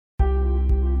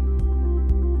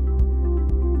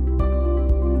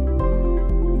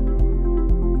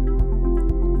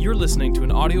listening to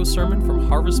an audio sermon from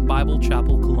Harvest Bible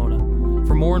Chapel, Kelowna.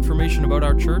 For more information about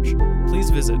our church,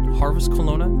 please visit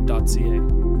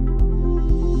harvestkelowna.ca.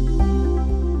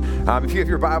 If you have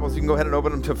your Bibles, you can go ahead and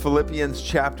open them to Philippians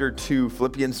chapter 2.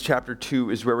 Philippians chapter 2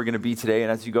 is where we're going to be today.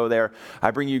 And as you go there,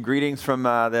 I bring you greetings from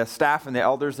the staff and the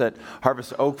elders at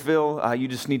Harvest Oakville. You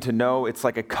just need to know it's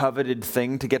like a coveted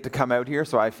thing to get to come out here.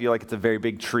 So I feel like it's a very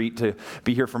big treat to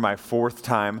be here for my fourth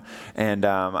time. And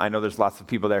I know there's lots of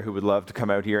people there who would love to come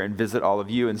out here and visit all of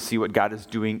you and see what God is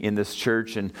doing in this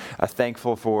church. And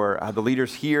thankful for the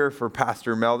leaders here, for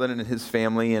Pastor Meldon and his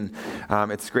family. And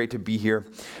it's great to be here.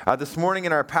 This morning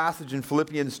in our passage in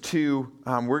Philippians 2,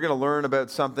 we're going to learn about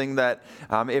something that,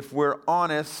 if we're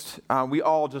honest, we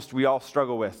all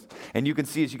struggle with. And you can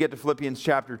see as you get to Philippians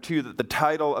chapter 2 that the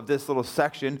title of this little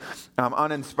section,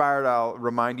 uninspired, I'll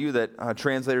remind you that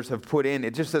translators have put in,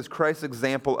 it just says Christ's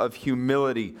example of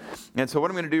humility. And so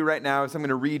what I'm going to do right now is I'm going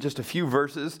to read just a few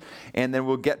verses, and then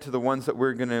we'll get to the ones that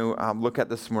we're going to look at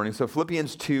this morning. So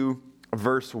Philippians 2,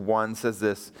 Verse 1 says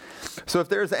this: "So if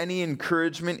there is any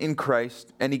encouragement in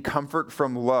Christ, any comfort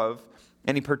from love,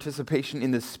 any participation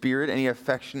in the Spirit, any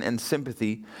affection and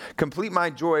sympathy, complete my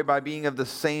joy by being of the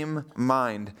same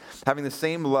mind, having the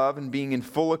same love and being in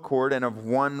full accord and of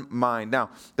one mind." Now,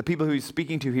 the people who he's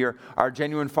speaking to here are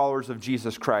genuine followers of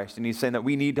Jesus Christ, and he's saying that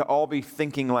we need to all be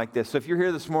thinking like this. So if you're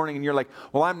here this morning and you're like,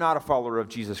 well, I'm not a follower of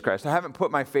Jesus Christ. I haven't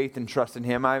put my faith and trust in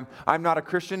him. I'm not a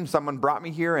Christian. Someone brought me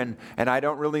here, and I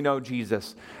don't really know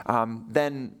Jesus.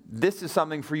 Then this is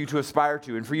something for you to aspire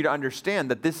to and for you to understand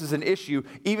that this is an issue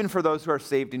even for those who are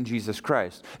saved in Jesus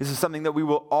Christ. This is something that we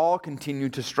will all continue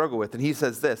to struggle with. And he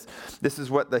says this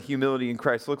is what the humility in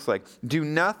Christ looks like. "Do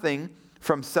nothing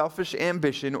from selfish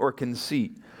ambition or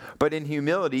conceit, but in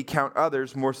humility count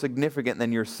others more significant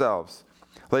than yourselves.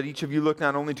 Let each of you look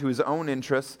not only to his own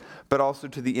interests, but also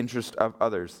to the interest of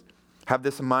others. Have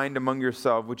this mind among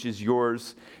yourselves, which is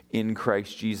yours in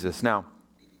Christ Jesus." Now,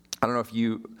 I don't know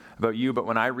about you, but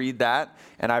when I read that,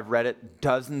 and I've read it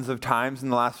dozens of times in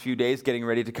the last few days getting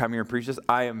ready to come here and preach this,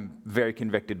 I am very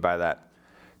convicted by that.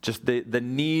 Just the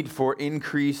need for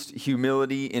increased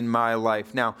humility in my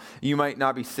life. Now, you might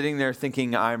not be sitting there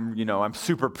thinking, I'm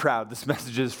super proud this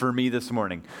message is for me this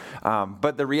morning.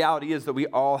 But the reality is that we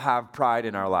all have pride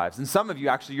in our lives. And some of you,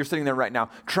 actually, you're sitting there right now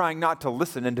trying not to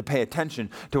listen and to pay attention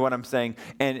to what I'm saying.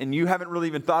 And you haven't really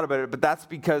even thought about it, but that's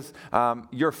because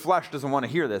your flesh doesn't want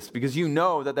to hear this. Because you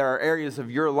know that there are areas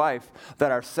of your life that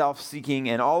are self-seeking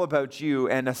and all about you,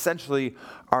 and essentially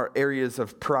are areas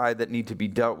of pride that need to be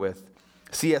dealt with.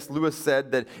 C.S. Lewis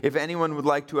said that if anyone would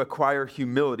like to acquire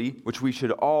humility, which we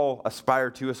should all aspire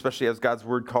to, especially as God's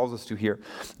word calls us to here,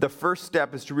 the first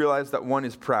step is to realize that one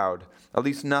is proud. At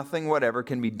least nothing whatever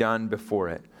can be done before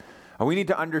it. And we need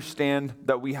to understand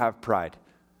that we have pride.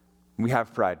 We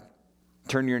have pride.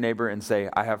 Turn to your neighbor and say,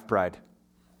 I have pride.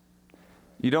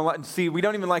 We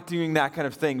don't even like doing that kind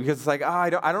of thing because it's like, I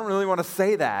don't really want to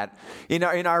say that. In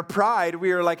our pride,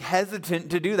 we are like hesitant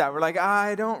to do that. We're like,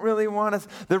 I don't really want to.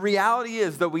 The reality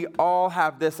is that we all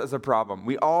have this as a problem.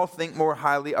 We all think more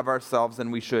highly of ourselves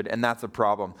than we should, and that's a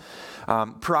problem.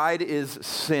 Pride is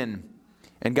sin,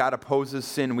 and God opposes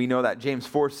sin. We know that. James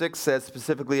 4:6 says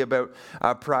specifically about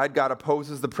pride, God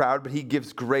opposes the proud, but he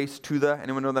gives grace to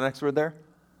anyone know the next word there?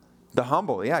 The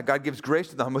humble. Yeah, God gives grace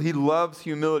to the humble. He loves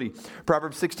humility.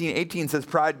 Proverbs 16:18 says,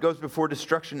 pride goes before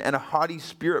destruction and a haughty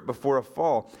spirit before a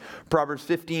fall. Proverbs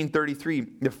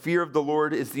 15:33, the fear of the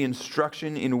Lord is the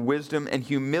instruction in wisdom, and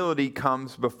humility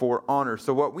comes before honor.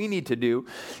 So what we need to do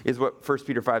is what 1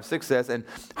 Peter 5:6 says, and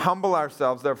humble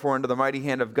ourselves, therefore, under the mighty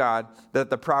hand of God, that at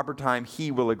the proper time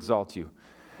he will exalt you.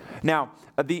 Now,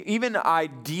 the even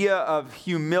idea of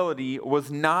humility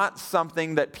was not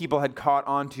something that people had caught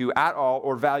onto at all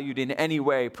or valued in any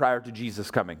way prior to Jesus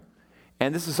coming.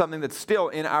 And this is something that's still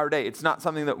in our day. It's not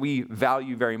something that we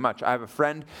value very much. I have a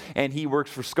friend, and he works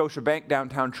for Scotiabank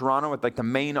downtown Toronto at like the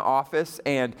main office.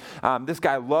 And this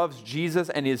guy loves Jesus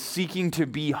and is seeking to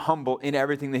be humble in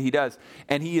everything that he does.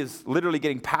 And he is literally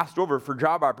getting passed over for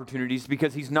job opportunities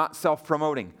because he's not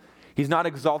self-promoting. He's not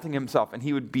exalting himself, and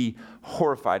he would be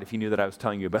horrified if he knew that I was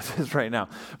telling you about this right now.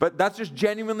 But that's just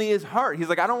genuinely his heart. He's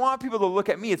like, I don't want people to look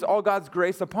at me. It's all God's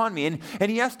grace upon me. And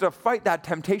he has to fight that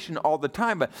temptation all the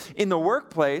time. But in the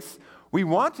workplace, we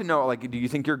want to know, like, do you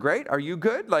think you're great? Are you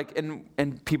good? Like,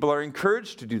 and people are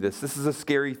encouraged to do this. This is a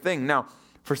scary thing. Now,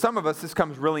 for some of us, this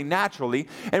comes really naturally,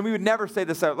 and we would never say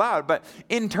this out loud, but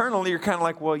internally, you're kind of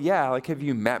like, well, yeah, like, have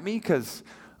you met me? Because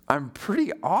I'm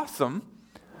pretty awesome.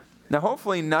 Now,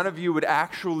 hopefully none of you would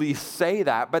actually say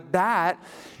that, but that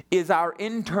is our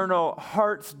internal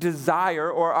heart's desire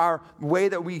or our way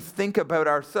that we think about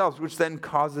ourselves, which then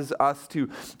causes us to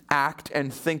act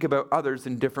and think about others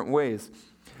in different ways.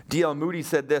 D.L. Moody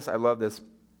said this, I love this.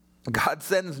 God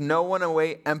sends no one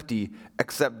away empty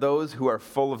except those who are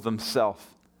full of themselves.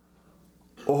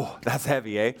 Oh, that's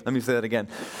heavy, eh? Let me say that again.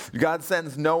 God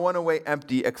sends no one away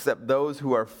empty except those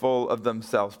who are full of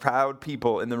themselves. Proud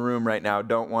people in the room right now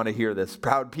don't want to hear this.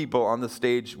 Proud people on the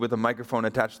stage with a microphone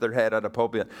attached to their head at a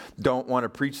pulpit don't want to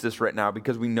preach this right now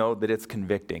because we know that it's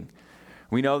convicting.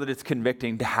 We know that it's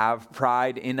convicting to have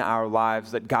pride in our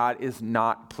lives that God is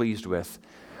not pleased with.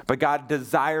 But God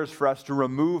desires for us to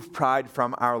remove pride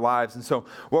from our lives. And so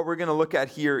what we're going to look at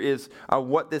here is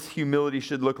what this humility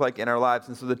should look like in our lives.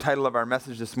 And so the title of our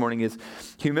message this morning is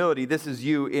Humility. This is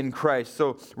you in Christ.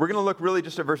 So we're going to look really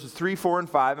just at verses 3, 4, and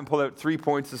 5 and pull out 3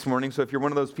 points this morning. So if you're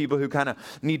one of those people who kind of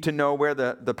need to know where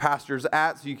the pastor's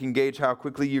at so you can gauge how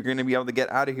quickly you're going to be able to get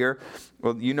out of here,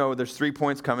 well, you know there's 3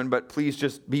 points coming, but please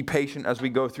just be patient as we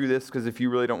go through this, because if you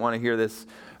really don't want to hear this,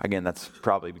 again, that's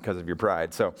probably because of your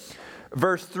pride. So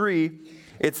verse 3,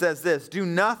 it says this, do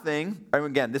nothing, and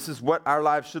again, this is what our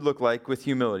lives should look like with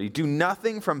humility. Do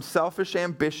nothing from selfish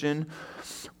ambition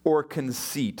or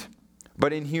conceit,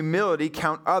 but in humility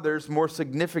count others more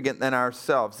significant than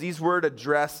ourselves. These words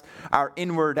address our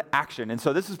inward action. And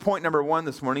so this is point number 1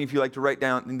 this morning, if you like to write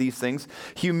down these things.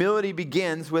 Humility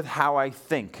begins with how I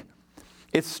think.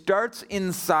 It starts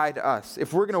inside us.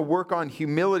 If we're going to work on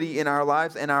humility in our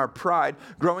lives and our pride,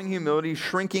 growing humility,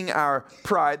 shrinking our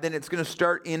pride, then it's going to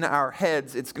start in our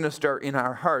heads. It's going to start in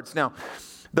our hearts. Now,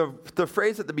 the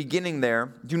phrase at the beginning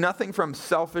there, do nothing from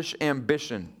selfish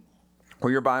ambition, or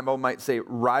your Bible might say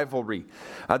rivalry.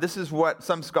 This is what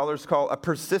some scholars call a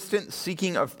persistent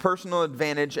seeking of personal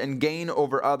advantage and gain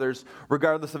over others,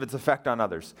 regardless of its effect on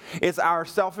others. It's our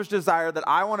selfish desire that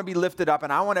I want to be lifted up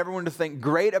and I want everyone to think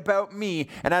great about me,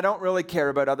 and I don't really care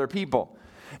about other people.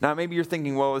 Now, maybe you're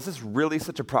thinking, well, is this really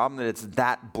such a problem that it's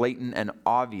that blatant and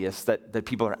obvious that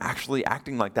people are actually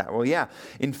acting like that? Well, yeah.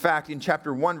 In fact, in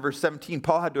chapter 1, verse 17,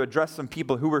 Paul had to address some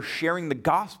people who were sharing the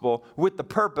gospel with the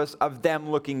purpose of them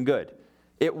looking good.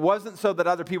 It wasn't so that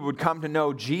other people would come to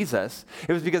know Jesus.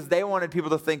 It was because they wanted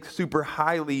people to think super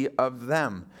highly of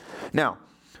them. Now,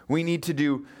 we need to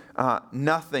do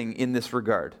nothing in this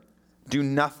regard. Do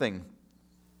nothing.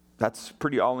 That's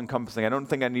pretty all-encompassing. I don't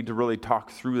think I need to really talk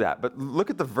through that. But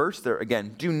look at the verse there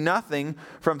again. Do nothing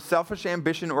from selfish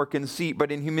ambition or conceit,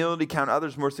 but in humility count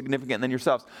others more significant than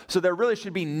yourselves. So there really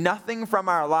should be nothing from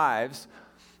our lives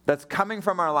that's coming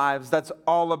from our lives that's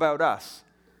all about us.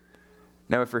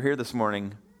 Now, if you're here this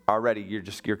morning already,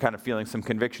 you're kind of feeling some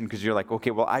conviction because you're like,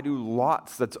 okay, well, I do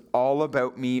lots that's all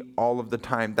about me all of the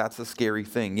time. That's a scary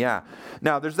thing. Yeah.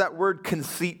 Now, there's that word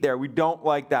conceit there. We don't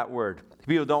like that word.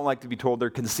 People don't like to be told they're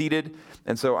conceited,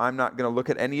 and so I'm not going to look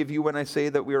at any of you when I say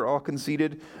that we are all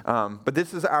conceited, but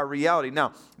this is our reality.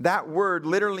 Now, that word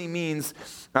literally means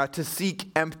to seek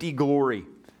empty glory.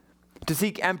 To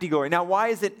seek empty glory. Now, why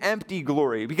is it empty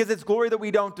glory? Because it's glory that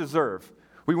we don't deserve.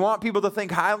 We want people to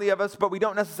think highly of us, but we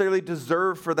don't necessarily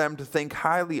deserve for them to think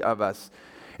highly of us.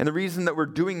 And the reason that we're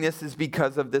doing this is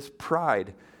because of this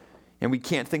pride. And we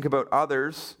can't think about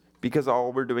others because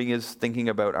all we're doing is thinking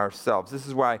about ourselves. This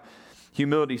is why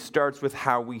humility starts with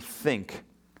how we think.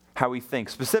 How we think.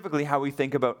 Specifically, how we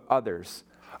think about others.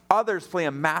 Others play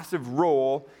a massive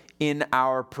role in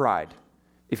our pride.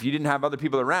 If you didn't have other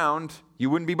people around, you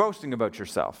wouldn't be boasting about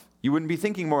yourself. You wouldn't be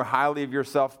thinking more highly of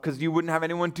yourself because you wouldn't have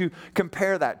anyone to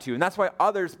compare that to. And that's why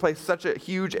others play such a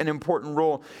huge and important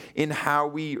role in how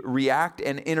we react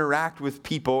and interact with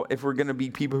people if we're going to be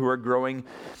people who are growing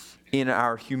in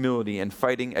our humility and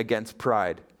fighting against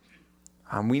pride.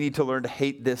 We need to learn to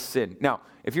hate this sin. Now,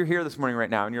 if you're here this morning right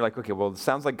now and you're like, okay, well, it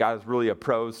sounds like God is really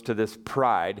opposed to this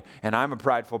pride, and I'm a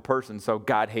prideful person, so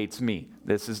God hates me.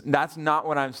 That's not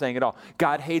what I'm saying at all.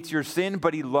 God hates your sin,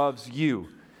 but he loves you.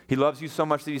 He loves you so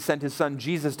much that he sent his son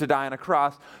Jesus to die on a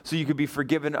cross so you could be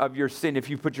forgiven of your sin if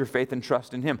you put your faith and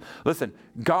trust in him. Listen,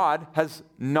 God has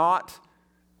not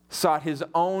sought his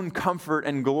own comfort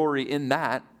and glory in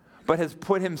that, but has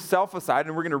put himself aside,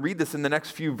 and we're going to read this in the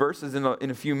next few verses in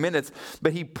a few minutes,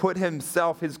 but he put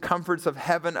himself, his comforts of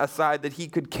heaven aside that he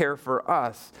could care for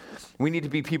us. We need to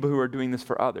be people who are doing this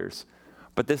for others.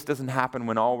 But this doesn't happen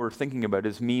when all we're thinking about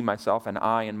is me, myself, and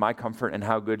I, and my comfort, and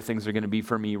how good things are going to be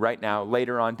for me right now,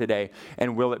 later on today,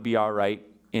 and will it be all right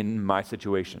in my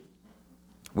situation?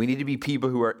 We need to be people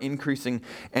who are increasing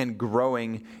and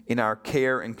growing in our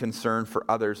care and concern for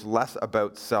others, less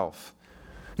about self.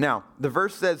 Now, the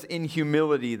verse says in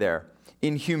humility there.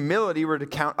 in humility, we're to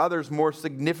count others more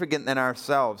significant than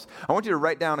ourselves. I want you to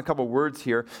write down a couple words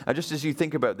here, just as you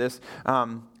think about this.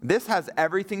 This has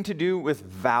everything to do with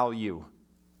value.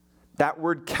 That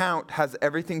word count has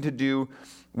everything to do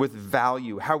with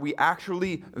value, how we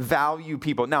actually value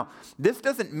people. Now, this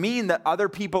doesn't mean that other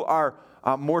people are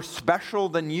more special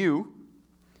than you.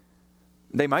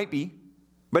 They might be.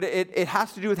 But it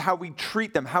has to do with how we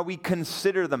treat them, how we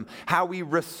consider them, how we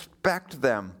respect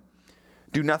them.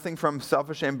 Do nothing from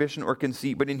selfish ambition or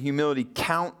conceit, but in humility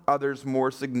count others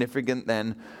more significant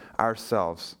than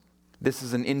ourselves. This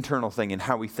is an internal thing in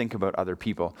how we think about other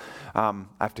people. I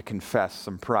have to confess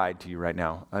some pride to you right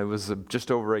now. I was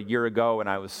just over a year ago, and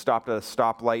I was stopped at a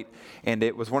stoplight, and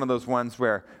it was one of those ones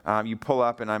where you pull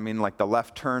up, and I'm in like the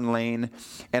left turn lane,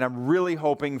 and I'm really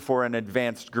hoping for an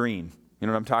advanced green. You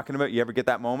know what I'm talking about? You ever get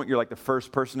that moment? You're like the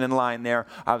first person in line there.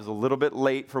 I was a little bit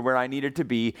late for where I needed to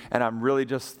be, and I'm really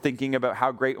just thinking about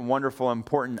how great and wonderful and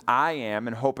important I am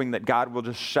and hoping that God will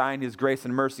just shine his grace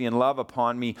and mercy and love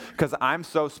upon me because I'm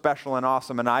so special and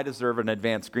awesome and I deserve an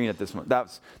advanced green at this moment. That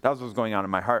was what was going on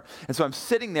in my heart. And so I'm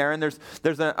sitting there, and there's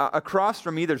across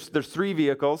from me, there's three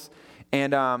vehicles,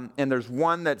 and there's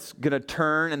one that's going to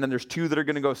turn, and then there's two that are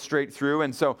going to go straight through.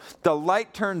 And so the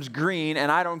light turns green, and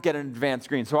I don't get an advanced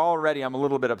green. So already I'm a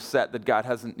little bit upset that God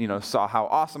hasn't, saw how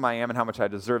awesome I am and how much I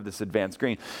deserve this advanced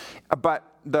green. But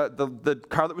the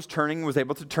car that was turning was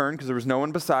able to turn because there was no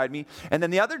one beside me. And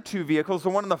then the other two vehicles, the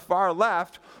one on the far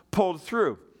left, pulled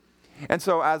through. And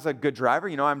so as a good driver,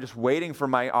 I'm just waiting for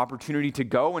my opportunity to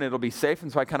go and it'll be safe.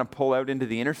 And so I kind of pull out into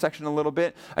the intersection a little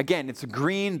bit. Again, it's a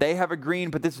green, they have a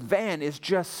green, but this van is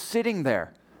just sitting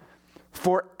there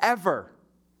forever.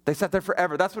 They sat there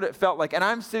forever. That's what it felt like. And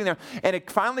I'm sitting there, and it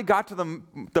finally got to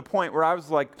the point where I was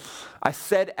like, I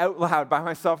said out loud by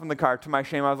myself in the car, to my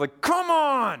shame, I was like, come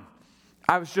on!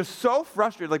 I was just so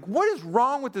frustrated. Like, what is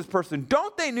wrong with this person?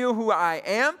 Don't they know who I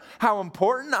am? How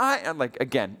important I am? Like,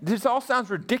 again, this all sounds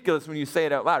ridiculous when you say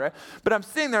it out loud, right? But I'm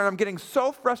sitting there and I'm getting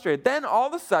so frustrated. Then all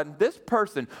of a sudden, this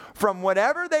person, from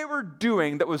whatever they were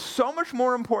doing that was so much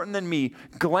more important than me,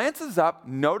 glances up,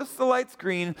 notices the light's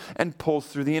green, and pulls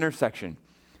through the intersection.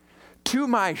 To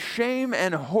my shame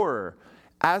and horror,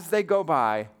 as they go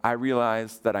by, I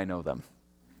realize that I know them.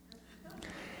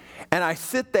 And I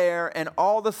sit there, and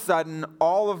all of a sudden,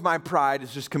 all of my pride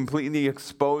is just completely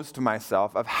exposed to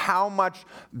myself of how much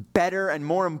better and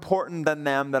more important than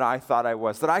them that I thought I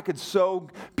was. That I could so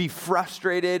be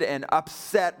frustrated and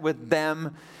upset with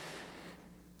them.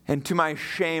 And to my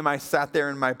shame, I sat there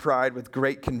in my pride with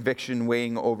great conviction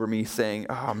weighing over me, saying,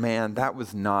 oh man, that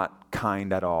was not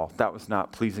kind at all. That was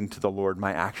not pleasing to the Lord,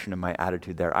 my action and my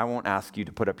attitude there. I won't ask you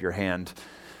to put up your hand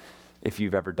if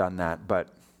you've ever done that, but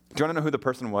do you want to know who the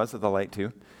person was at the light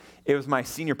too? It was my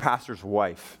senior pastor's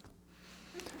wife.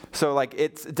 So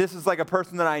this is like a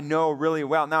person that I know really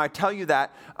well. Now I tell you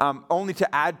that only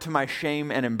to add to my shame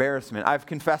and embarrassment. I've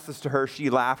confessed this to her. She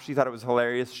laughed. She thought it was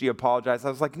hilarious. She apologized. I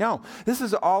was like, no, this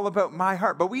is all about my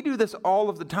heart. But we do this all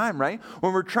of the time, right?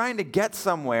 When we're trying to get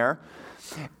somewhere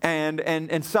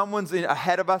and someone's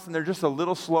ahead of us and they're just a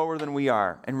little slower than we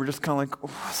are. And we're just kind of like,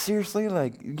 oh, seriously?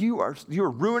 Like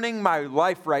you're ruining my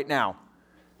life right now.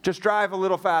 Just drive a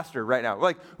little faster right now.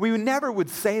 Like, we never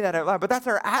would say that out loud, but that's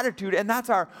our attitude and that's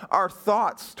our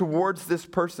thoughts towards this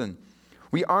person.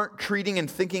 We aren't treating and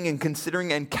thinking and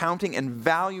considering and counting and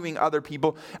valuing other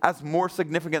people as more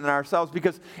significant than ourselves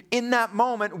because in that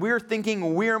moment, we're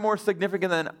thinking we're more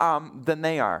significant than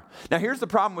they are. Now, here's the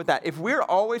problem with that. If we're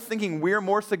always thinking we're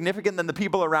more significant than the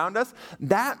people around us,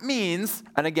 that means,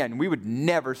 and again, we would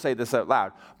never say this out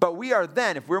loud, but we are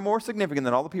then, if we're more significant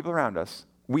than all the people around us,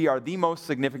 we are the most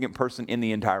significant person in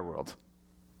the entire world.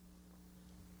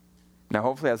 Now,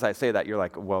 hopefully, as I say that, you're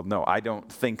like, well, no, I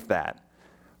don't think that.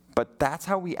 But that's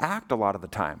how we act a lot of the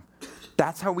time.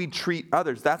 That's how we treat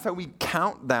others. That's how we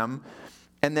count them,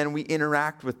 and then we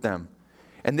interact with them.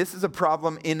 And this is a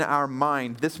problem in our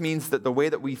mind. This means that the way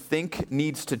that we think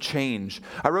needs to change.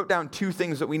 I wrote down 2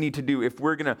 things that we need to do if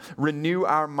we're going to renew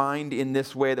our mind in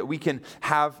this way, that we can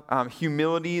have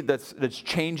humility that's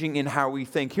changing in how we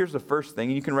think. Here's the first thing,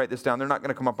 and you can write this down. They're not going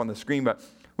to come up on the screen, but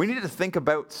we need to think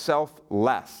about self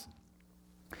less.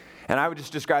 And I would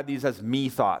just describe these as me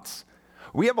thoughts.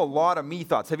 We have a lot of me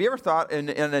thoughts. Have you ever thought in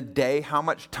a day how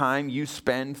much time you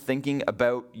spend thinking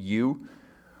about you?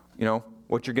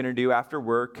 What you're going to do after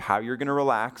work, how you're going to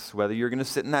relax, whether you're going to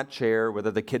sit in that chair,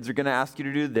 whether the kids are going to ask you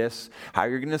to do this, how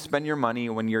you're going to spend your money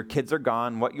when your kids are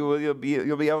gone, what you'll be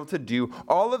able to do.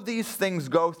 All of these things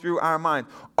go through our mind,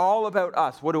 all about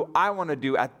us. What do I want to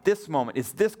do at this moment?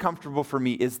 Is this comfortable for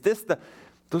me?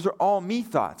 Those are all me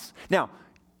thoughts. Now,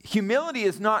 humility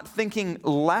is not thinking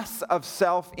less of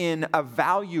self in a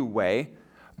value way,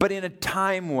 but in a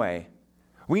time way.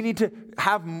 We need to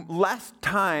have less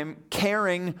time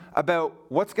caring about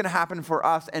what's going to happen for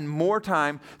us and more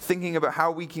time thinking about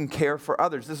how we can care for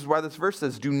others. This is why this verse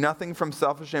says, do nothing from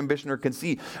selfish ambition or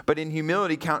conceit, but in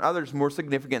humility count others more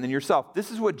significant than yourself. This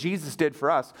is what Jesus did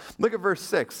for us. Look at verse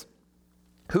 6.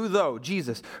 Who though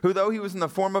he was in the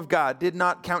form of God, did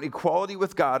not count equality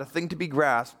with God a thing to be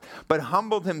grasped, but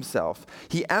humbled himself.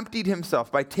 He emptied himself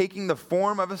by taking the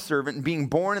form of a servant and being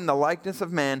born in the likeness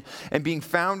of man and being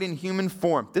found in human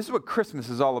form. This is what Christmas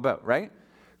is all about, right?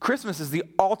 Christmas is the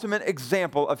ultimate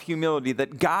example of humility,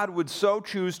 that God would so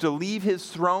choose to leave his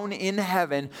throne in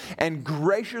heaven and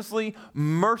graciously,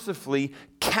 mercifully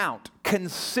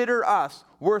consider us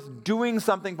worth doing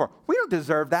something for. We don't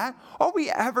deserve that. All we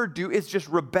ever do is just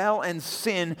rebel and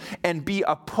sin and be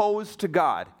opposed to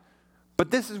God.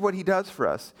 But this is what he does for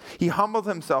us. He humbled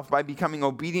himself by becoming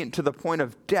obedient to the point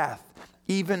of death,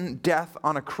 even death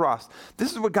on a cross.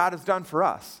 This is what God has done for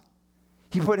us.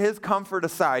 He put his comfort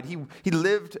aside. He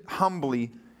lived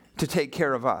humbly to take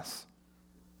care of us.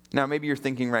 Now, maybe you're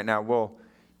thinking right now, well,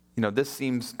 this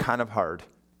seems kind of hard.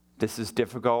 This is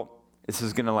difficult. This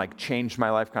is going to change my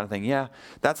life kind of thing. Yeah,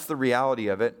 that's the reality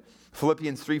of it.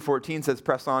 Philippians 3:14 says,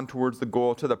 press on towards the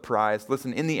goal, to the prize.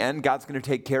 Listen, in the end, God's going to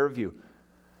take care of you.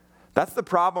 That's the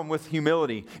problem with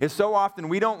humility, is so often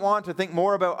we don't want to think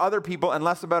more about other people and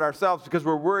less about ourselves because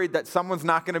we're worried that someone's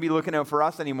not going to be looking out for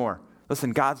us anymore.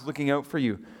 Listen, God's looking out for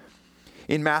you.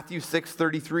 In Matthew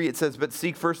 6:33, it says, but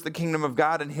seek first the kingdom of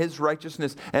God and his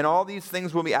righteousness, and all these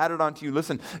things will be added onto you.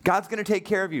 Listen, God's going to take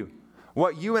care of you.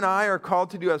 What you and I are called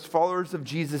to do as followers of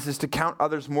Jesus is to count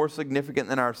others more significant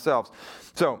than ourselves.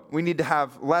 So we need to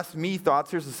have less me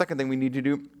thoughts. Here's the second thing we need to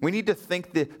do. We need to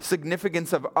think the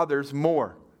significance of others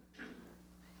more.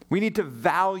 We need to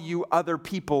value other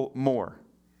people more.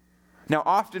 Now,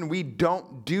 often we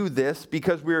don't do this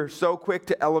because we're so quick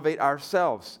to elevate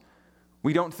ourselves.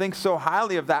 We don't think so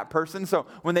highly of that person. So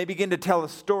when they begin to tell a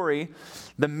story,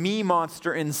 the me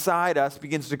monster inside us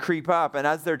begins to creep up. And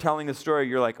as they're telling a story,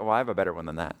 you're like, oh, I have a better one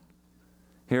than that.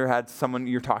 Here had someone,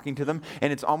 you're talking to them,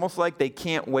 and it's almost like they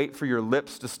can't wait for your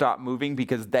lips to stop moving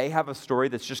because they have a story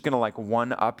that's just going to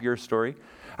one up your story.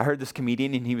 I heard this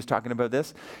comedian, and he was talking about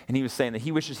this, and he was saying that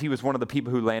he wishes he was one of the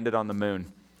people who landed on the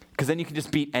moon. Because then you can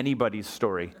just beat anybody's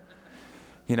story.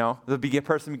 The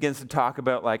person begins to talk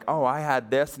about oh, I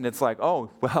had this, and it's like, oh,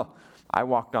 well, I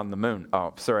walked on the moon.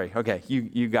 Oh, sorry. Okay,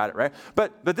 you got it, right?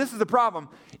 But this is the problem,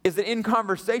 is that in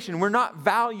conversation, we're not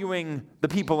valuing the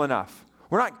people enough.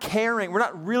 We're not caring. We're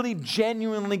not really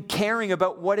genuinely caring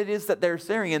about what it is that they're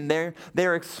saying and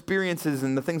their experiences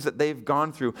and the things that they've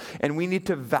gone through. And we need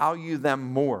to value them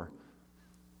more.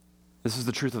 This is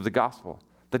the truth of the gospel.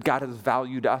 That God has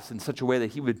valued us in such a way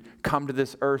that he would come to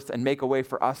this earth and make a way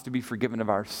for us to be forgiven of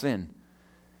our sin.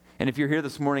 And if you're here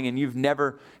this morning and you've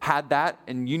never had that,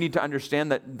 and you need to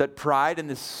understand that pride and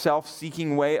this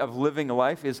self-seeking way of living a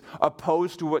life is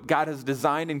opposed to what God has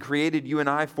designed and created you and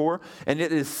I for, and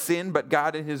it is sin, but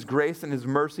God in his grace and his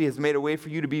mercy has made a way for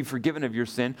you to be forgiven of your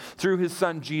sin through his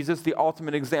son Jesus, the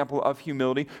ultimate example of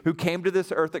humility, who came to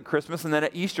this earth at Christmas, and then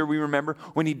at Easter we remember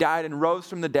when he died and rose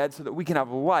from the dead so that we can have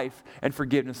life and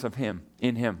forgiveness of him,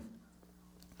 in him.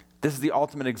 This is the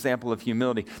ultimate example of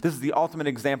humility. This is the ultimate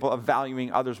example of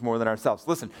valuing others more than ourselves.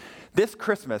 Listen, this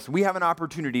Christmas, we have an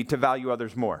opportunity to value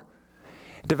others more.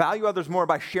 To value others more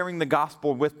by sharing the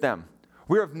gospel with them.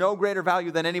 We're of no greater value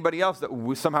than anybody else, that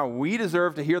somehow we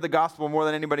deserve to hear the gospel more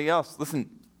than anybody else. Listen,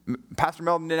 Pastor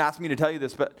Melvin didn't ask me to tell you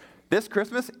this, but this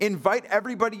Christmas, invite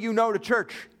everybody you know to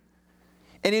church.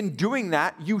 And in doing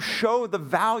that, you show the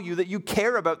value that you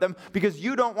care about them because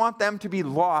you don't want them to be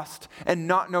lost and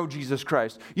not know Jesus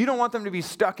Christ. You don't want them to be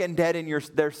stuck and dead in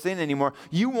their sin anymore.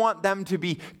 You want them to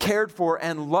be cared for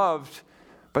and loved.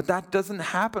 But that doesn't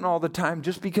happen all the time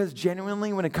just because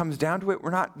genuinely, when it comes down to it, we're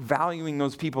not valuing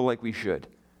those people like we should.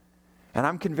 And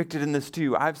I'm convicted in this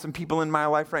too. I have some people in my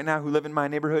life right now who live in my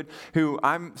neighborhood who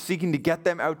I'm seeking to get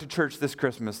them out to church this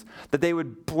Christmas, that they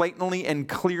would blatantly and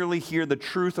clearly hear the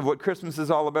truth of what Christmas is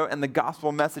all about and the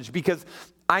gospel message, because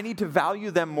I need to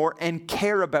value them more and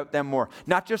care about them more,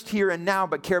 not just here and now,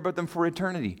 but care about them for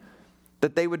eternity,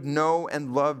 that they would know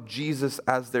and love Jesus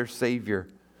as their Savior.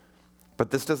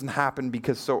 But this doesn't happen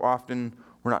because so often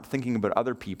we're not thinking about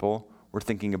other people, we're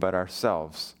thinking about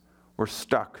ourselves. We're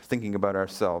stuck thinking about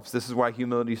ourselves. This is why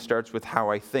humility starts with how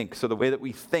I think. So the way that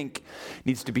we think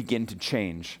needs to begin to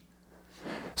change.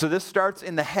 So this starts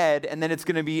in the head, and then it's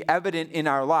going to be evident in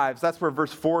our lives. That's where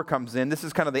verse 4 comes in. This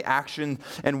is kind of the action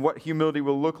and what humility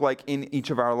will look like in each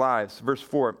of our lives. Verse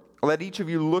 4, let each of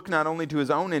you look not only to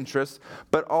his own interests,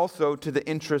 but also to the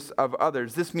interests of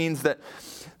others. This means that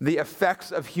the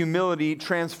effects of humility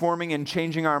transforming and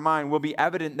changing our mind will be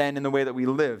evident then in the way that we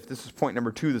live. This is point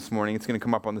number 2 this morning. It's going to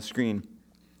come up on the screen.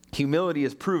 Humility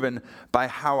is proven by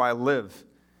how I live.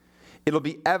 It'll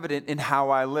be evident in how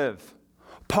I live.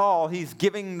 Paul, he's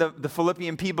giving the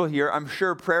Philippian people here, I'm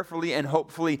sure prayerfully and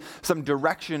hopefully, some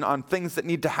direction on things that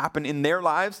need to happen in their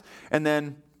lives and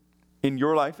then in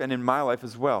your life and in my life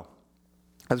as well.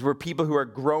 As we're people who are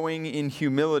growing in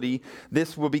humility,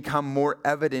 this will become more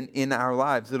evident in our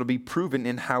lives. It'll be proven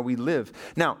in how we live.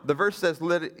 Now, the verse says,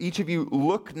 let each of you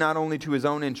look not only to his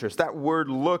own interest. That word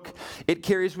look, it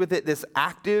carries with it this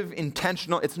active,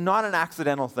 intentional, it's not an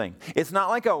accidental thing. It's not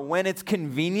like when it's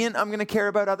convenient, I'm going to care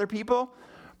about other people.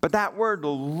 But that word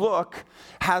look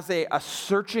has a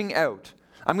searching out.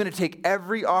 I'm going to take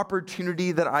every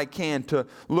opportunity that I can to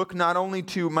look not only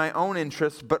to my own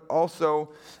interests, but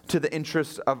also to the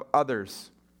interests of others.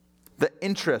 The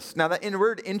interest. Now, that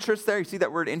word interest there, you see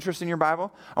that word interest in your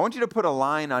Bible? I want you to put a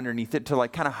line underneath it to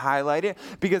kind of highlight it,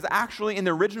 because actually in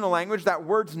the original language, that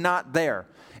word's not there.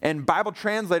 And Bible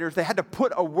translators, they had to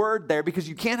put a word there because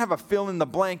you can't have a fill in the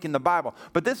blank in the Bible.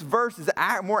 But this verse is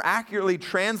more accurately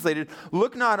translated,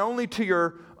 look not only to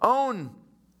your own,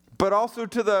 but also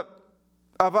to the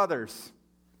of others.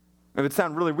 It would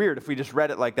sound really weird if we just read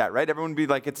it like that, right? Everyone would be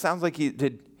like, it sounds like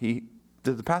did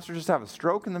the pastor just have a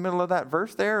stroke in the middle of that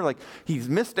verse there? Like he's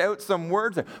missed out some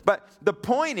words there. But the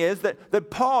point is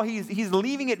that Paul, he's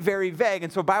leaving it very vague.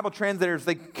 And so Bible translators,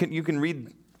 you can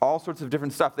read all sorts of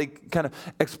different stuff. They kind of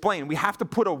explain. We have to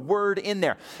put a word in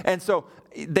there. And so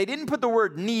they didn't put the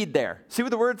word need there. See what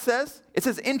the word says? It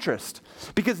says interest.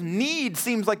 Because need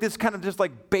seems like this kind of just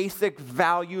like basic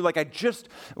value, like I just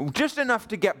enough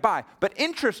to get by. But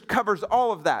interest covers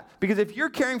all of that. Because if you're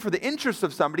caring for the interests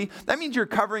of somebody, that means you're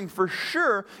covering for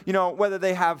sure, whether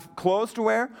they have clothes to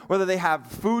wear, whether they have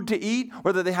food to eat,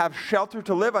 whether they have shelter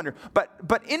to live under.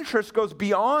 But interest goes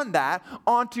beyond that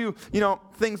onto,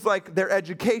 things like their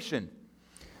education,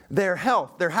 their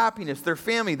health, their happiness, their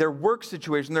family, their work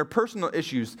situation, their personal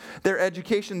issues, their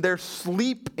education, their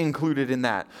sleep included in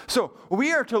that. So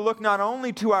we are to look not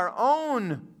only to our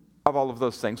own of all of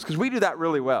those things, because we do that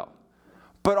really well,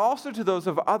 but also to those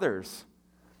of others,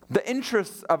 the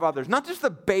interests of others, not just the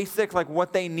basic, like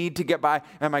what they need to get by.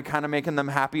 Am I kind of making them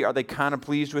happy? Are they kind of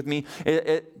pleased with me?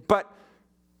 But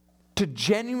to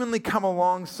genuinely come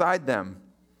alongside them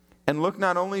and look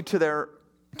not only to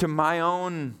my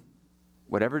own,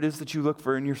 whatever it is that you look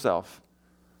for in yourself,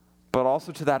 but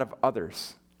also to that of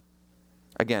others.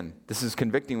 Again, this is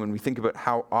convicting when we think about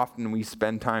how often we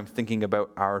spend time thinking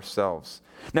about ourselves.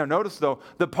 Now notice though,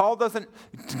 that Paul doesn't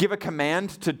give a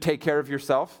command to take care of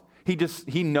yourself.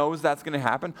 He knows that's going to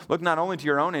happen. Look not only to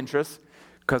your own interests,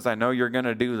 because I know you're going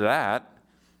to do that.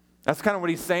 That's kind of what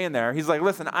he's saying there. He's like,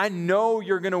 listen, I know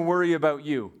you're going to worry about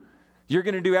you. You're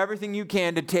going to do everything you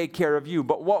can to take care of you.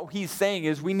 But what he's saying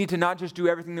is we need to not just do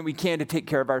everything that we can to take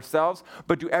care of ourselves,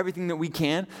 but do everything that we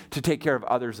can to take care of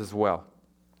others as well.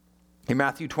 In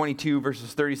Matthew 22,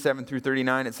 verses 37 through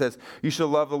 39, it says, you shall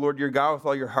love the Lord your God with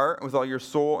all your heart, and with all your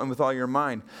soul, and with all your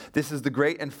mind. This is the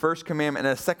great and first commandment,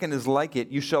 and a second is like it.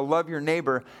 You shall love your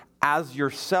neighbor as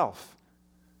yourself.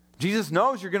 Jesus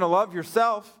knows you're going to love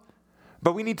yourself.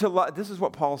 But we need to love, this is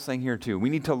what Paul's saying here too. We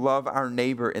need to love our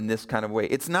neighbor in this kind of way.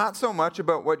 It's not so much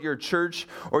about what your church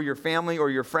or your family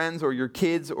or your friends or your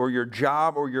kids or your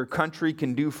job or your country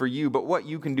can do for you, but what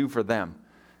you can do for them.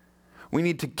 We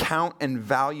need to count and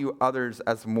value others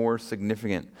as more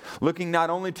significant. Looking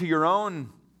not only to your own,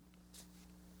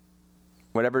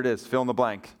 whatever it is, fill in the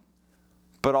blank,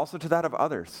 but also to that of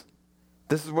others.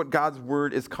 This is what God's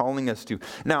word is calling us to.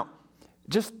 Now,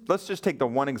 let's just take the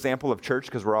one example of church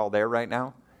because we're all there right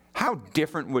now. How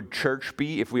different would church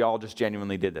be if we all just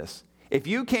genuinely did this? If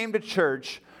you came to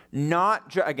church,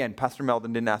 again, Pastor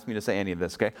Meldon didn't ask me to say any of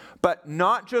this, okay? But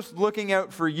not just looking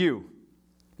out for you,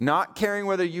 not caring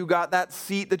whether you got that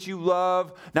seat that you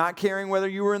love, not caring whether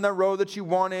you were in the row that you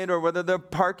wanted, or whether the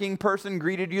parking person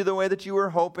greeted you the way that you were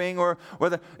hoping, or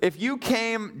if you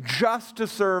came just to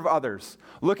serve others,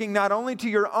 looking not only to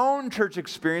your own church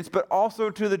experience, but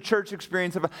also to the church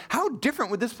experience of how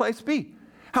different would this place be?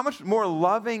 How much more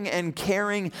loving and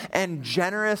caring and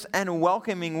generous and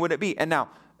welcoming would it be? And now,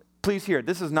 please hear,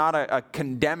 this is not a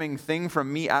condemning thing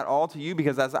from me at all to you,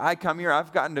 because as I come here,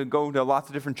 I've gotten to go to lots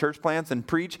of different church plants and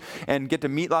preach and get to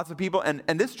meet lots of people, and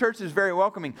this church is very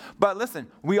welcoming. But listen,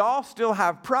 we all still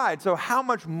have pride, so how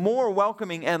much more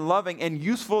welcoming and loving and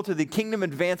useful to the kingdom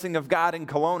advancing of God in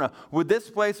Kelowna would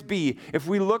this place be if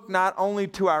we look not only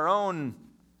to our own,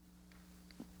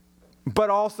 but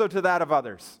also to that of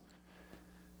others?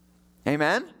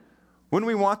 Amen? Wouldn't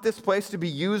we want this place to be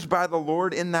used by the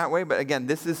Lord in that way? But again,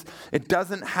 it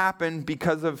doesn't happen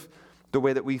because of the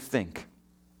way that we think.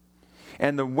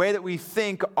 And the way that we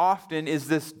think often is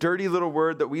this dirty little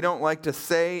word that we don't like to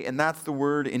say, and that's the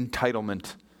word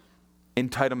entitlement.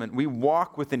 Entitlement. We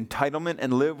walk with entitlement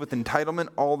and live with entitlement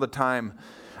all the time.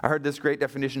 I heard this great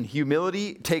definition.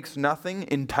 Humility takes nothing.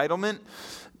 Entitlement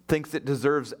thinks it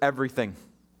deserves everything.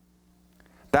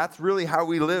 That's really how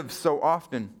we live so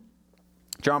often.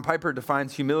 John Piper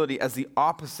defines humility as the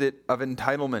opposite of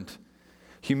entitlement.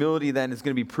 Humility then is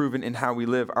going to be proven in how we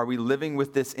live. Are we living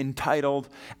with this entitled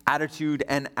attitude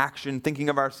and action, thinking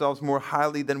of ourselves more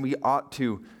highly than we ought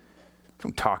to?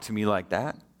 Don't talk to me like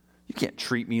that. You can't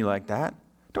treat me like that.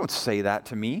 Don't say that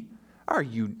to me.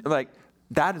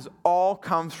 That is all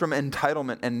comes from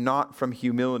entitlement and not from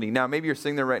humility. Now, maybe you're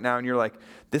sitting there right now and you're like,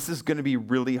 this is going to be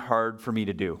really hard for me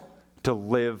to do, to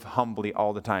live humbly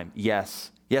all the time. Yes,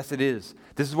 it is.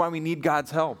 This is why we need God's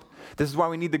help. This is why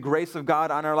we need the grace of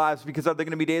God on our lives, because are there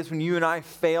going to be days when you and I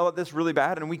fail at this really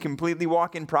bad and we completely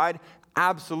walk in pride?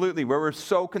 Absolutely, where we're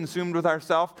so consumed with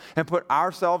ourselves and put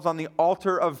ourselves on the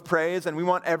altar of praise and we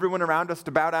want everyone around us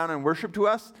to bow down and worship to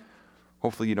us.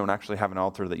 Hopefully you don't actually have an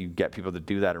altar that you get people to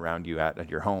do that around you at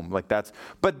your home.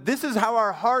 But this is how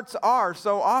our hearts are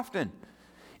so often,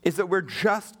 is that we're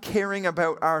just caring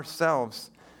about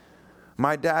ourselves.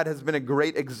 My dad has been a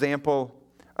great example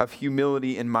of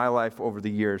humility in my life over the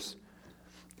years.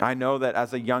 I know that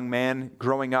as a young man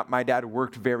growing up, my dad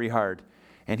worked very hard.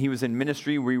 And he was in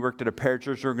ministry where he worked at a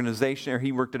parachurch organization,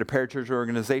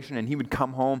 and he would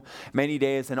come home many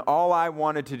days, and all I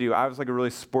wanted to do, I was like a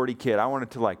really sporty kid. I wanted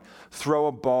to throw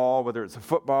a ball, whether it's a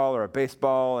football or a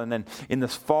baseball, and then in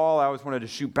this fall, I always wanted to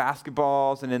shoot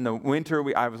basketballs, and in the winter,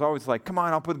 I was always like, come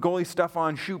on, I'll put goalie stuff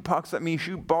on, shoot pucks at me,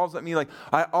 shoot balls at me.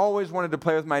 I always wanted to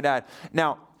play with my dad.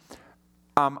 Now,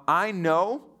 I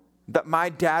know that my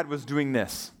dad was doing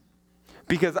this.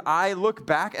 Because I look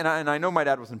back, and I know my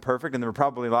dad wasn't perfect, and there were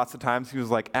probably lots of times he was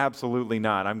like, absolutely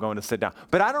not, I'm going to sit down.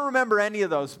 But I don't remember any of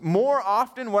those. More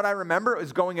often, what I remember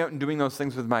is going out and doing those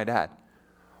things with my dad.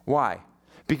 Why?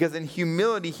 Because in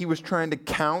humility, he was trying to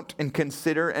count and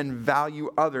consider and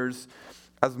value others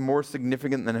as more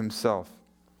significant than himself.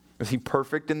 Was he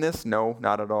perfect in this? No,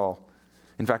 not at all.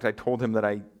 In fact, I told him that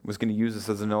I was going to use this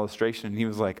as an illustration, and he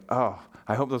was like, oh,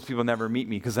 I hope those people never meet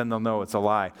me, because then they'll know it's a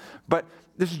lie. But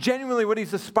this is genuinely what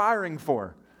he's aspiring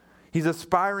for. He's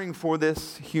aspiring for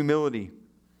this humility.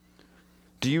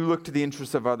 Do you look to the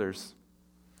interests of others?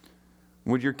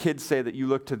 Would your kids say that you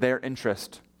look to their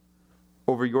interest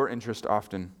over your interest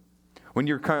often? When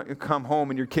you come home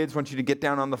and your kids want you to get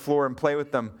down on the floor and play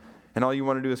with them, and all you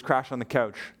want to do is crash on the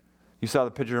couch. You saw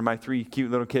the picture of my 3 cute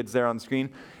little kids there on the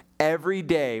screen. Every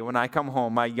day when I come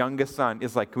home, my youngest son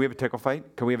is like, can we have a tickle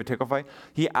fight? Can we have a tickle fight?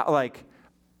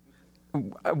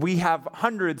 We have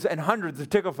hundreds and hundreds of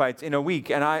tickle fights in a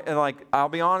week. And I'll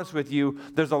be honest with you,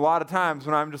 there's a lot of times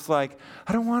when I'm just like,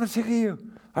 I don't want to tickle you.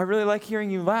 I really like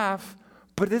hearing you laugh,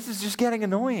 but this is just getting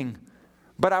annoying.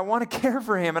 But I want to care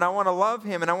for him, and I want to love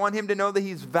him, and I want him to know that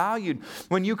he's valued.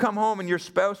 When you come home and your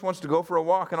spouse wants to go for a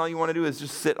walk, and all you want to do is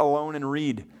just sit alone and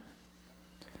read.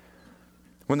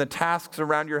 When the tasks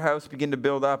around your house begin to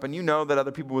build up, and you know that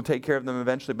other people will take care of them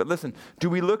eventually. But listen, do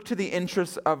we look to the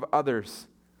interests of others?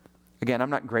 Again,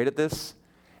 I'm not great at this,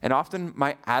 and often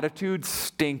my attitude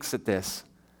stinks at this.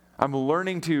 I'm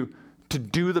learning to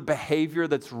do the behavior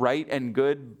that's right and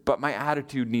good, but my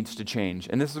attitude needs to change.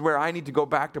 And this is where I need to go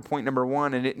back to point number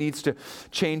 1, and it needs to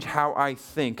change how I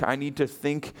think. I need to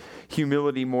think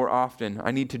humility more often.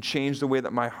 I need to change the way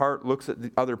that my heart looks at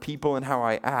the other people and how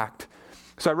I act.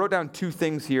 So I wrote down 2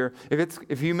 things here.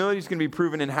 If humility is going to be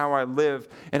proven in how I live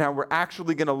and how we're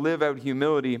actually going to live out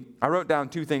humility, I wrote down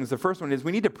 2 things. The first one is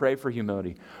we need to pray for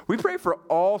humility. We pray for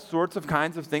all sorts of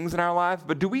kinds of things in our lives,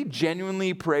 but do we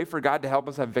genuinely pray for God to help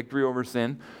us have victory over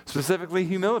sin, specifically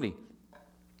humility?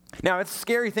 Now, it's a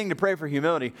scary thing to pray for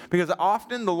humility because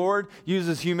often the Lord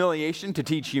uses humiliation to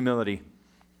teach humility.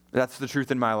 That's the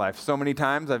truth in my life. So many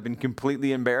times I've been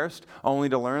completely embarrassed only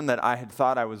to learn that I had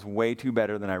thought I was way too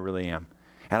better than I really am.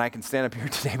 And I can stand up here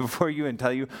today before you and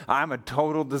tell you I'm a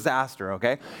total disaster,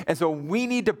 okay? And so we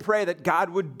need to pray that God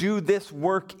would do this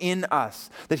work in us,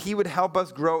 that he would help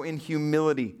us grow in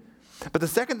humility. But the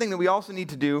second thing that we also need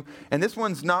to do, and this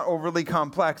one's not overly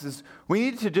complex, is we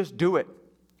need to just do it.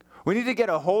 We need to get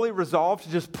a holy resolve to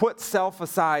just put self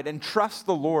aside and trust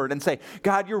the Lord and say,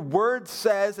 God, your word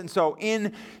says, and so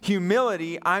in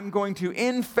humility, I'm going to,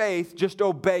 in faith, just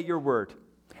obey your word.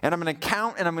 And I'm going to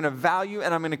count, and I'm going to value,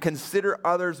 and I'm going to consider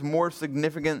others more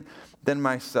significant than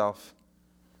myself.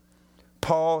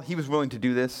 Paul, he was willing to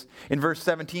do this. In verse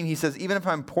 17, he says, even if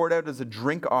I'm poured out as a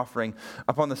drink offering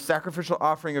upon the sacrificial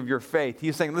offering of your faith,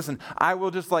 he's saying, listen, I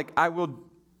will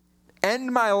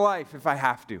end my life if I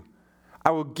have to. I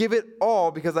will give it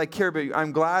all because I care about you.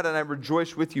 I'm glad and I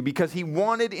rejoice with you, because he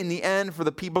wanted in the end for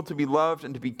the people to be loved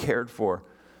and to be cared for.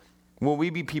 Will we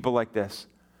be people like this?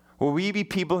 Will we be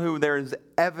people who there is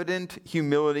evident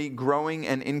humility growing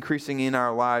and increasing in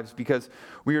our lives because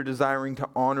we are desiring to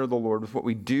honor the Lord with what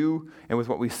we do and with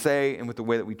what we say and with the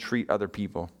way that we treat other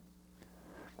people?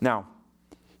 Now,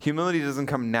 humility doesn't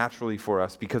come naturally for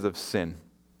us because of sin.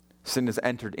 Sin has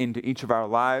entered into each of our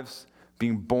lives.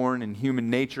 Being born in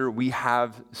human nature, we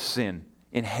have sin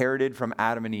inherited from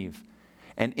Adam and Eve.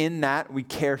 And in that, we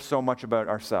care so much about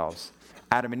ourselves.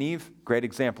 Adam and Eve, great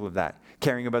example of that.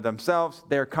 Caring about themselves,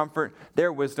 their comfort,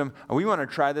 their wisdom. And we want to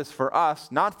try this for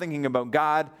us, not thinking about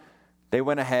God. They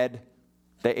went ahead,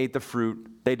 they ate the fruit,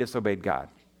 they disobeyed God.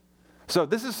 So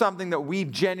this is something that we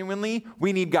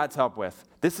need God's help with.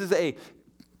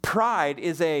 Pride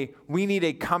is we need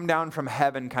a come down from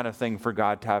heaven kind of thing for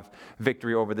God to have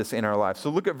victory over this in our lives. So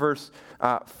look at verse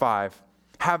 5.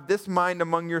 Have this mind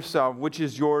among yourself, which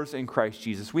is yours in Christ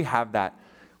Jesus. We have that.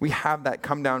 We have that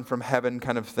come down from heaven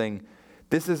kind of thing.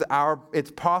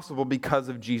 It's possible because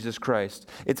of Jesus Christ.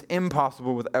 It's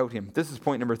impossible without him. This is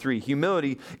point number 3.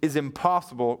 Humility is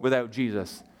impossible without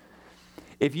Jesus.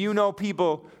 If you know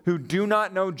people who do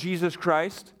not know Jesus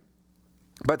Christ,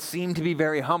 but seem to be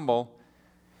very humble,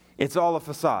 it's all a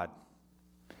facade.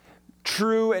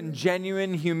 True and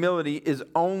genuine humility is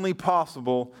only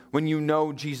possible when you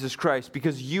know Jesus Christ,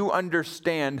 because you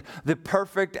understand the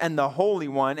perfect and the holy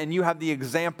one, and you have the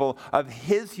example of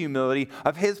his humility,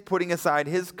 of his putting aside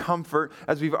his comfort,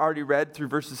 as we've already read through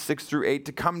verses 6 through 8,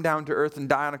 to come down to earth and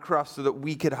die on a cross so that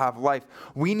we could have life.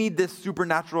 We need this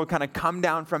supernatural kind of come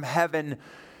down from heaven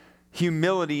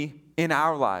humility in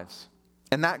our lives,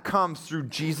 and that comes through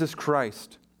Jesus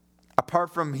Christ.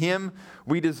 Apart from him,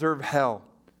 we deserve hell,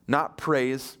 not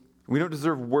praise. We don't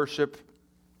deserve worship.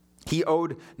 He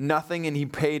owed nothing and he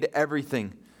paid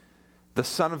everything. The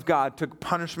Son of God took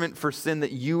punishment for sin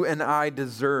that you and I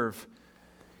deserve.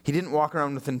 He didn't walk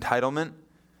around with entitlement.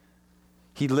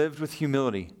 He lived with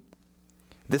humility.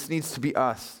 This needs to be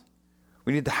us.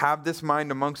 We need to have this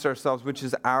mind amongst ourselves, which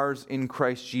is ours in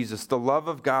Christ Jesus. The love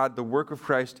of God, the work of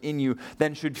Christ in you,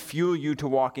 then should fuel you to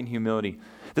walk in humility.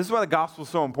 This is why the gospel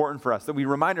is so important for us, that we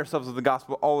remind ourselves of the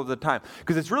gospel all of the time.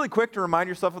 Because it's really quick to remind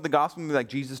yourself of the gospel and be like,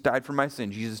 Jesus died for my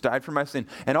sin, Jesus died for my sin.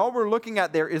 And all we're looking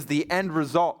at there is the end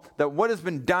result, that what has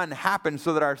been done happened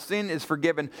so that our sin is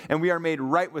forgiven and we are made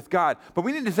right with God. But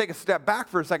we need to take a step back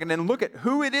for a second and look at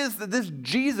who it is that this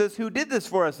Jesus who did this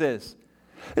for us is.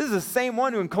 This is the same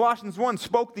one who in Colossians 1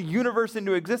 spoke the universe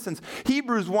into existence.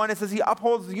 Hebrews 1, it says he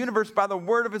upholds the universe by the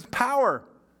word of his power.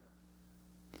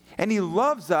 And he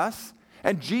loves us.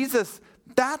 And Jesus,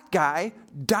 that guy,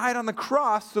 died on the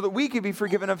cross so that we could be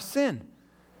forgiven of sin.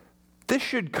 This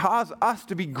should cause us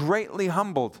to be greatly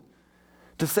humbled.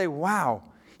 To say, wow,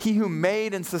 he who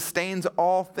made and sustains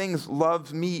all things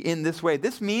loves me in this way.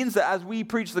 This means that as we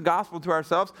preach the gospel to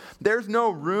ourselves, there's no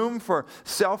room for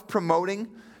self-promoting,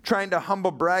 trying to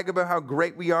humble brag about how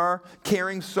great we are,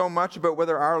 caring so much about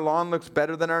whether our lawn looks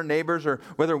better than our neighbors, or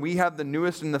whether we have the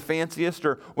newest and the fanciest,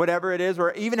 or whatever it is,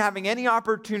 or even having any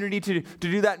opportunity to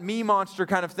do that me monster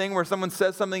kind of thing where someone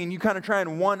says something and you kind of try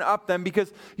and one-up them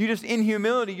because you just, in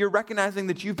humility, you're recognizing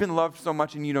that you've been loved so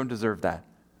much and you don't deserve that.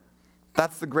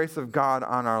 That's the grace of God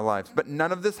on our lives. But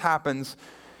none of this happens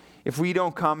if we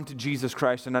don't come to Jesus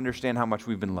Christ and understand how much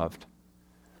we've been loved.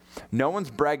 No one's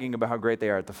bragging about how great they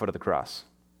are at the foot of the cross.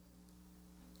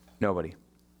 Nobody.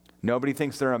 Nobody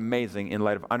thinks they're amazing in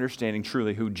light of understanding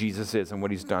truly who Jesus is and what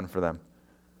he's done for them.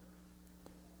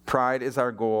 Pride is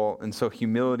our goal, and so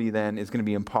humility then is going to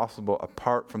be impossible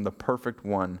apart from the perfect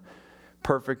one,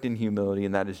 perfect in humility,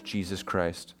 and that is Jesus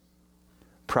Christ.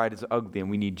 Pride is ugly, and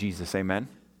we need Jesus. Amen?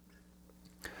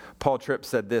 Paul Tripp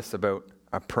said this about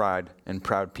pride and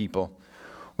proud people.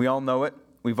 We all know it.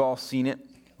 We've all seen it.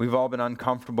 We've all been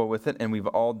uncomfortable with it, and we've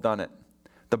all done it.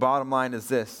 The bottom line is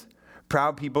this.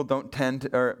 Proud people tend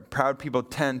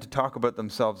to talk about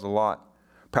themselves a lot.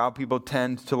 Proud people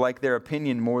tend to like their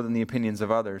opinion more than the opinions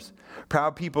of others.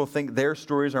 Proud people think their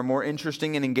stories are more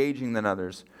interesting and engaging than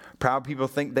others. Proud people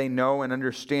think they know and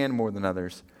understand more than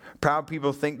others. Proud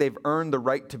people think they've earned the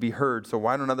right to be heard, so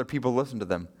why don't other people listen to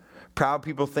them? Proud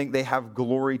people think they have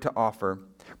glory to offer.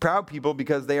 Proud people,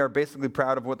 because they are basically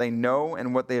proud of what they know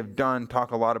and what they have done,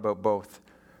 talk a lot about both.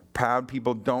 Proud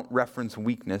people don't reference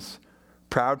weakness.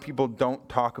 Proud people don't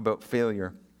talk about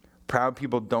failure. Proud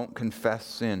people don't confess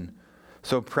sin.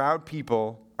 So proud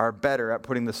people are better at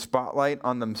putting the spotlight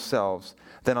on themselves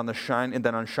than on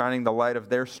shining the light of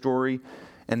their story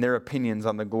and their opinions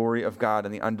on the glory of God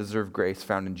and the undeserved grace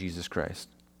found in Jesus Christ.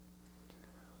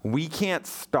 We can't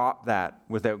stop that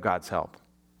without God's help.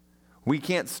 We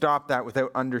can't stop that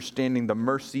without understanding the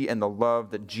mercy and the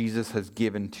love that Jesus has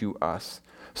given to us.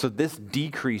 So this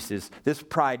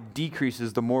pride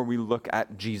decreases the more we look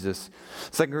at Jesus.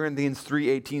 2 Corinthians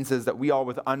 3:18 says that we all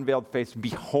with unveiled face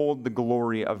behold the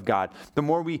glory of God. The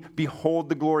more we behold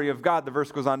the glory of God, the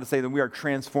verse goes on to say that we are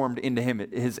transformed into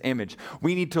his image.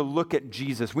 We need to look at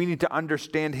Jesus. We need to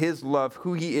understand his love,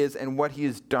 who he is, and what he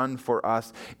has done for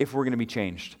us if we're going to be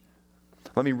changed.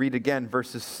 Let me read again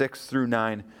verses 6 through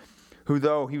 9. Who,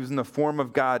 though he was in the form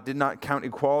of God, did not count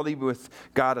equality with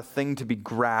God a thing to be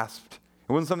grasped.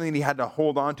 It wasn't something that he had to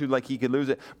hold on to like he could lose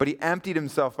it, but he emptied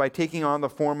himself by taking on the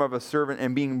form of a servant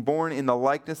and being born in the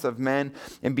likeness of men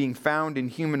and being found in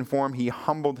human form, he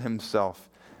humbled himself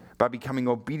by becoming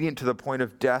obedient to the point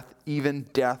of death, even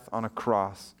death on a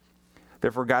cross.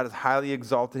 Therefore God has highly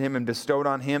exalted him and bestowed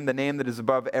on him the name that is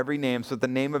above every name, so that the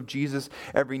name of Jesus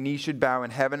every knee should bow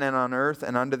in heaven and on earth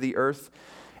and under the earth,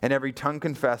 and every tongue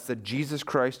confess that Jesus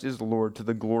Christ is Lord, to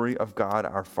the glory of God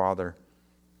our Father.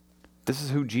 This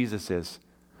is who Jesus is,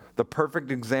 the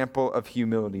perfect example of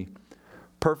humility,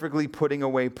 perfectly putting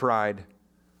away pride,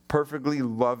 perfectly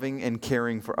loving and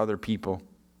caring for other people.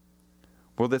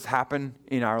 Will this happen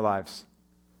in our lives?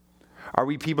 Are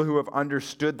we people who have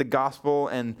understood the gospel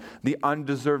and the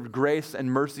undeserved grace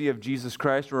and mercy of Jesus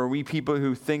Christ, or are we people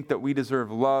who think that we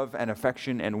deserve love and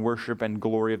affection and worship and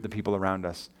glory of the people around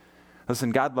us?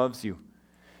 Listen, God loves you.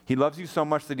 He loves you so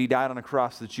much that he died on a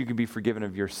cross so that you can be forgiven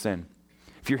of your sin.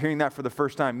 If you're hearing that for the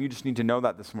first time, you just need to know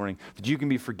that this morning, that you can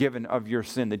be forgiven of your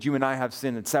sin, that you and I have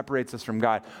sin that separates us from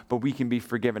God, but we can be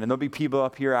forgiven. And there'll be people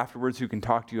up here afterwards who can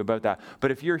talk to you about that.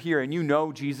 But if you're here and you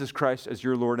know Jesus Christ as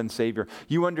your Lord and Savior,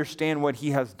 you understand what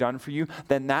he has done for you,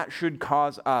 then that should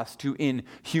cause us to, in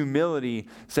humility,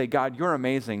 say, God, you're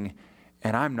amazing,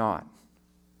 and I'm not.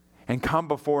 And come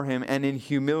before him and in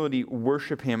humility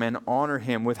worship him and honor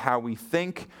him with how we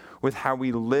think, with how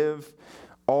we live,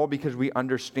 all because we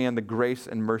understand the grace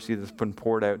and mercy that's been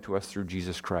poured out to us through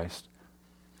Jesus Christ.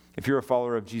 If you're a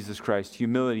follower of Jesus Christ,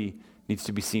 humility needs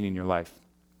to be seen in your life.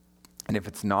 And if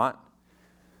it's not,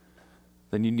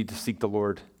 then you need to seek the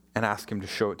Lord and ask him to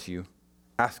show it to you.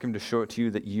 Ask him to show it to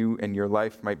you that you and your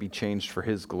life might be changed for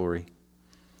his glory.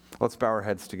 Let's bow our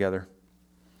heads together.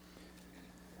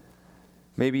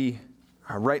 Maybe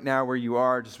right now where you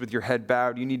are, just with your head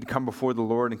bowed, you need to come before the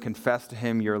Lord and confess to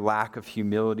him your lack of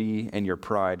humility and your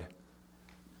pride.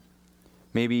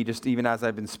 Maybe just even as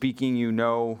I've been speaking, you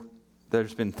know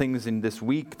there's been things in this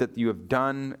week that you have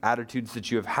done, attitudes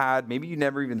that you have had. Maybe you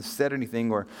never even said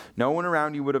anything, or no one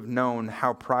around you would have known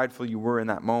how prideful you were in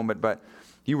that moment, but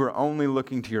you were only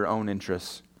looking to your own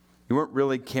interests. You weren't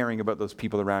really caring about those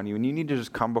people around you, and you need to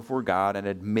just come before God and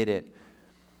admit it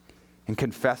and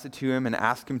confess it to him and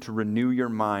ask him to renew your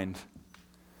mind,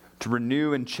 to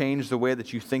renew and change the way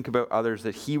that you think about others,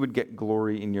 that he would get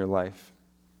glory in your life.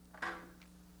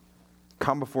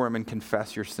 Come before him and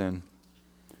confess your sin.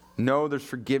 Know there's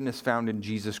forgiveness found in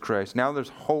Jesus Christ. Now there's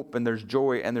hope and there's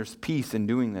joy and there's peace in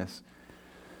doing this.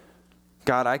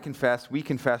 God, we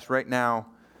confess right now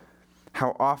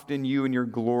how often you and your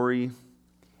glory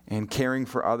and caring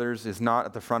for others is not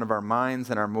at the front of our minds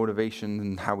and our motivation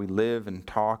and how we live and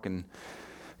talk. And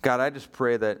God, I just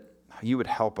pray that you would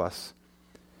help us.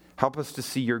 Help us to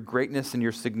see your greatness and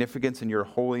your significance and your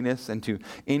holiness, and to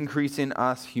increase in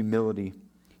us humility.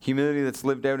 Humility that's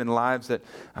lived out in lives that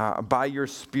by your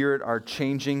Spirit are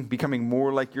changing, becoming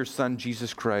more like your Son,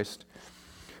 Jesus Christ,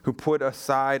 who put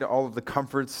aside all of the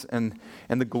comforts and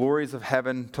the glories of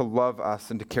heaven to love us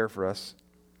and to care for us.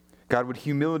 God, would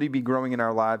humility be growing in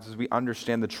our lives as we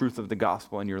understand the truth of the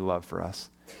gospel and your love for us?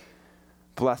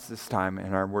 Bless this time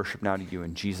and our worship now to you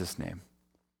in Jesus' name.